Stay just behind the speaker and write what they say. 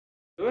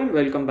Hello and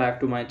welcome back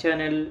to my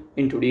channel.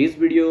 In today's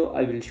video,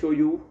 I will show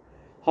you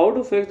how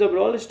to fix the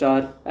Brawl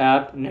Star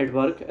app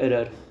network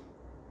error.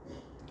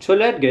 So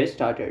let's get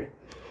started.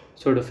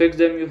 So to fix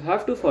them, you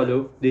have to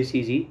follow these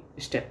easy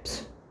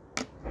steps.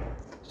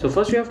 So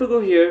first you have to go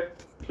here,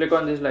 click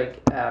on this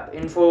like app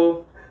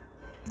info.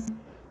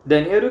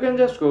 Then here you can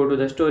just go to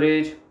the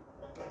storage.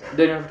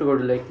 Then you have to go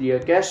to like clear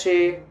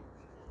cache.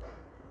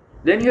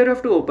 Then here you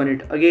have to open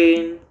it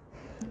again.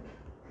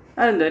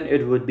 And then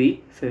it would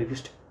be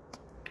fixed.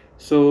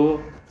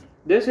 So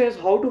this is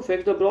how to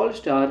fix the Brawl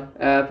Star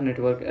app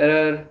network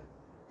error.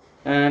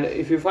 And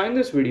if you find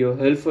this video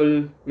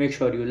helpful, make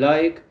sure you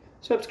like,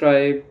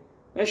 subscribe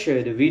and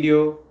share the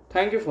video.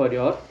 Thank you for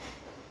your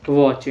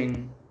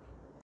watching.